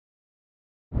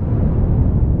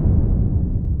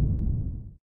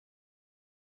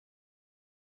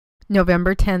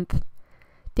November 10th.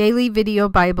 Daily video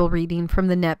Bible reading from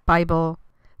the Net Bible,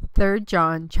 3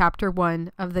 John chapter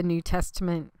 1 of the New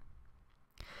Testament.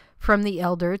 From the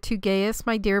elder to Gaius,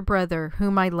 my dear brother,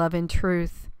 whom I love in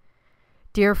truth.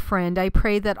 Dear friend, I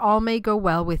pray that all may go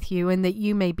well with you and that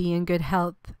you may be in good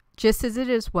health, just as it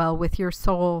is well with your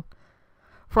soul.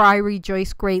 For I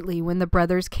rejoiced greatly when the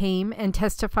brothers came and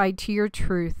testified to your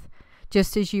truth,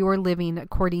 just as you are living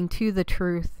according to the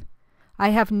truth. I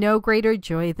have no greater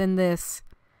joy than this,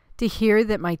 to hear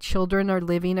that my children are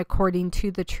living according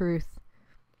to the truth.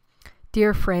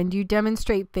 Dear friend, you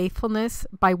demonstrate faithfulness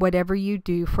by whatever you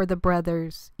do for the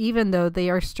brothers, even though they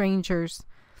are strangers.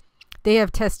 They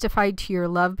have testified to your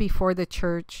love before the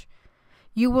church.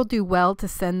 You will do well to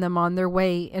send them on their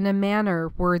way in a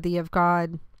manner worthy of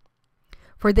God.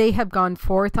 For they have gone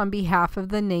forth on behalf of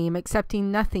the name,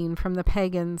 accepting nothing from the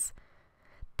pagans.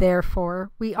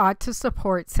 Therefore, we ought to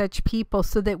support such people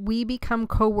so that we become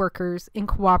co-workers in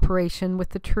cooperation with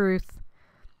the truth.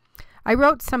 I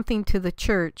wrote something to the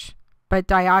church, but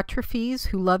Diotrephes,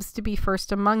 who loves to be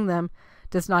first among them,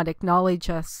 does not acknowledge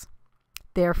us.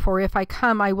 Therefore, if I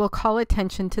come, I will call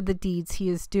attention to the deeds he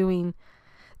is doing,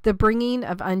 the bringing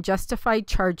of unjustified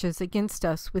charges against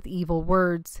us with evil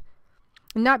words.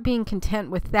 Not being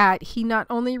content with that, he not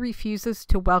only refuses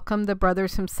to welcome the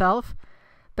brothers himself,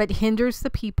 but hinders the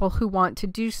people who want to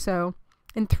do so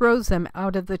and throws them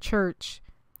out of the church.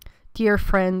 Dear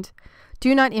friend,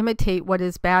 do not imitate what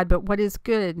is bad, but what is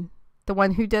good. The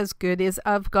one who does good is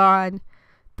of God.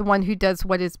 The one who does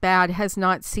what is bad has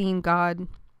not seen God.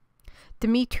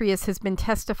 Demetrius has been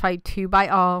testified to by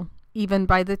all, even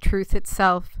by the truth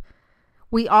itself.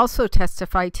 We also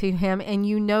testify to him, and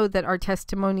you know that our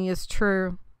testimony is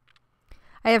true.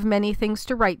 I have many things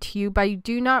to write to you, but I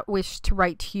do not wish to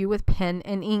write to you with pen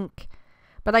and ink.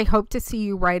 But I hope to see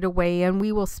you right away, and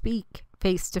we will speak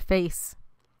face to face.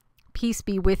 Peace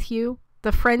be with you.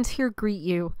 The friends here greet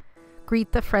you.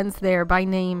 Greet the friends there by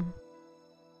name.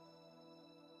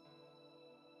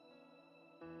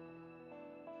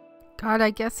 God,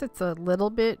 I guess it's a little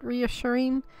bit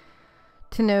reassuring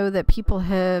to know that people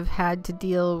have had to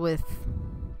deal with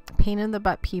pain in the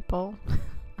butt people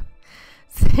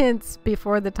since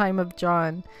before the time of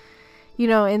John. You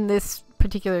know, in this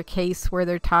particular case where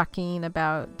they're talking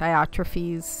about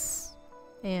Diotrephes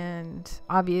and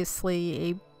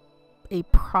obviously a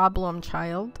problem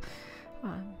child,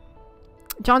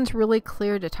 John's really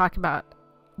clear to talk about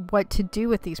what to do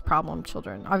with these problem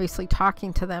children, obviously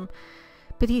talking to them.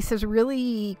 But he says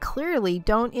really clearly,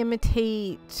 don't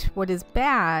imitate what is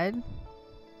bad,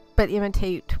 but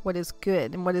imitate what is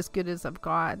good, and what is good is of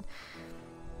God.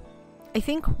 I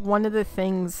think one of the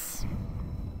things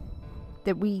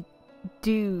that we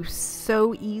do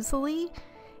so easily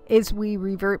is we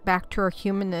revert back to our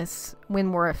humanness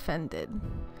when we're offended.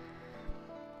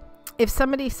 If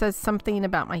somebody says something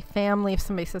about my family, if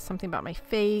somebody says something about my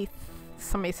faith,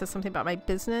 somebody says something about my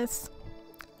business,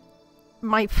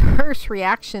 my first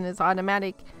reaction is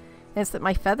automatic, and it's that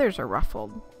my feathers are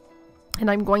ruffled. And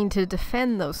I'm going to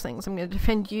defend those things. I'm going to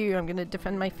defend you. I'm going to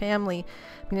defend my family.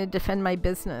 I'm going to defend my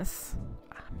business.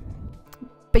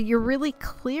 But you're really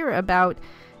clear about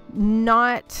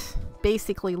not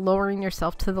basically lowering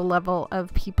yourself to the level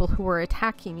of people who are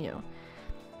attacking you.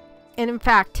 And in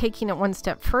fact, taking it one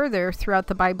step further, throughout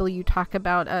the Bible, you talk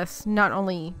about us not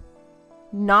only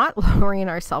not lowering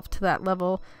ourselves to that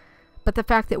level, but the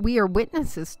fact that we are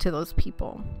witnesses to those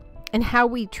people. And how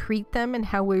we treat them and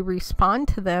how we respond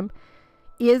to them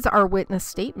is our witness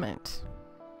statement.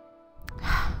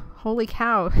 Holy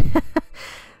cow.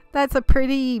 That's a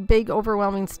pretty big,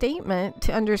 overwhelming statement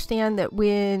to understand that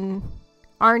when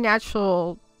our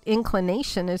natural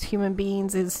inclination as human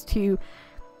beings is to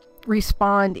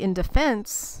respond in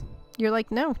defense, you're like,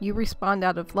 no, you respond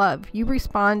out of love. You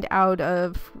respond out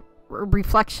of a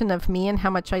reflection of me and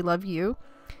how much I love you.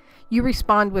 You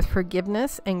respond with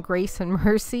forgiveness and grace and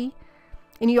mercy.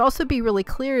 And you also be really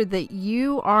clear that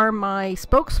you are my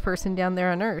spokesperson down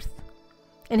there on earth.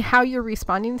 And how you're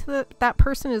responding to that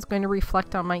person is going to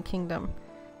reflect on my kingdom.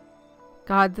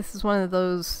 God, this is one of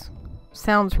those,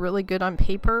 sounds really good on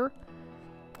paper,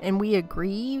 and we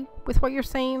agree with what you're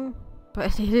saying,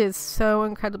 but it is so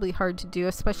incredibly hard to do,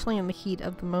 especially in the heat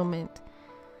of the moment.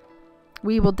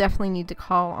 We will definitely need to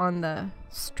call on the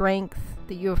strength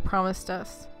that you have promised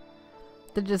us,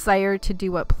 the desire to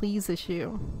do what pleases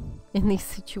you in these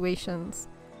situations.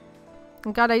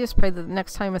 And God, I just pray that the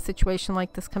next time a situation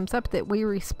like this comes up, that we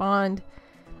respond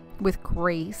with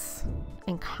grace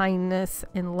and kindness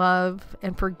and love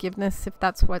and forgiveness if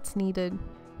that's what's needed.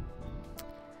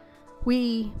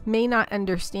 We may not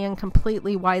understand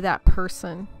completely why that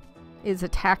person is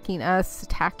attacking us,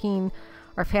 attacking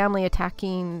our family,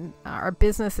 attacking our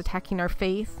business, attacking our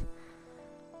faith.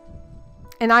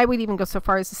 And I would even go so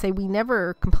far as to say we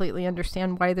never completely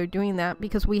understand why they're doing that,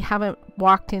 because we haven't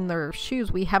walked in their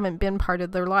shoes. We haven't been part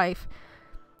of their life.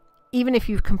 Even if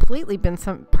you've completely been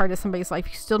part of somebody's life,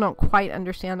 you still don't quite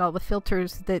understand all the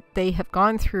filters that they have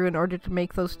gone through in order to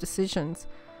make those decisions,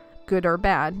 good or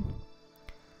bad.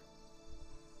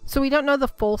 So we don't know the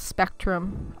full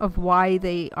spectrum of why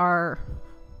they are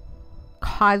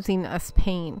causing us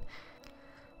pain.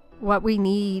 What we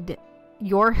need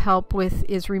your help with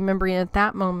is remembering at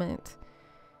that moment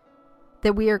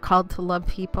that we are called to love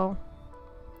people.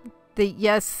 That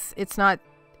yes, it's not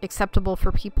acceptable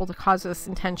for people to cause us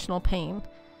intentional pain,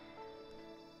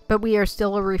 but we are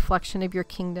still a reflection of your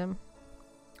kingdom.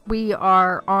 We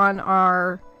are on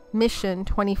our mission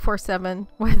 24/7,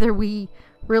 whether we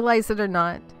realize it or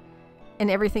not. And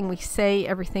everything we say,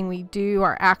 everything we do,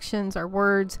 our actions, our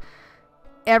words,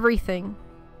 everything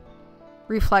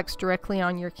reflects directly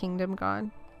on your kingdom, God.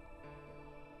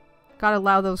 God,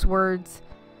 allow those words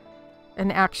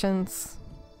and actions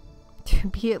to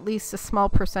be at least a small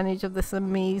percentage of this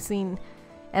amazing,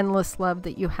 endless love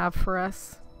that you have for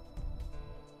us.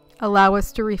 Allow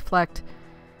us to reflect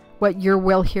what your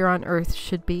will here on earth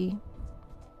should be.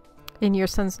 In your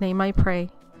Son's name I pray.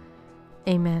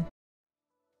 Amen.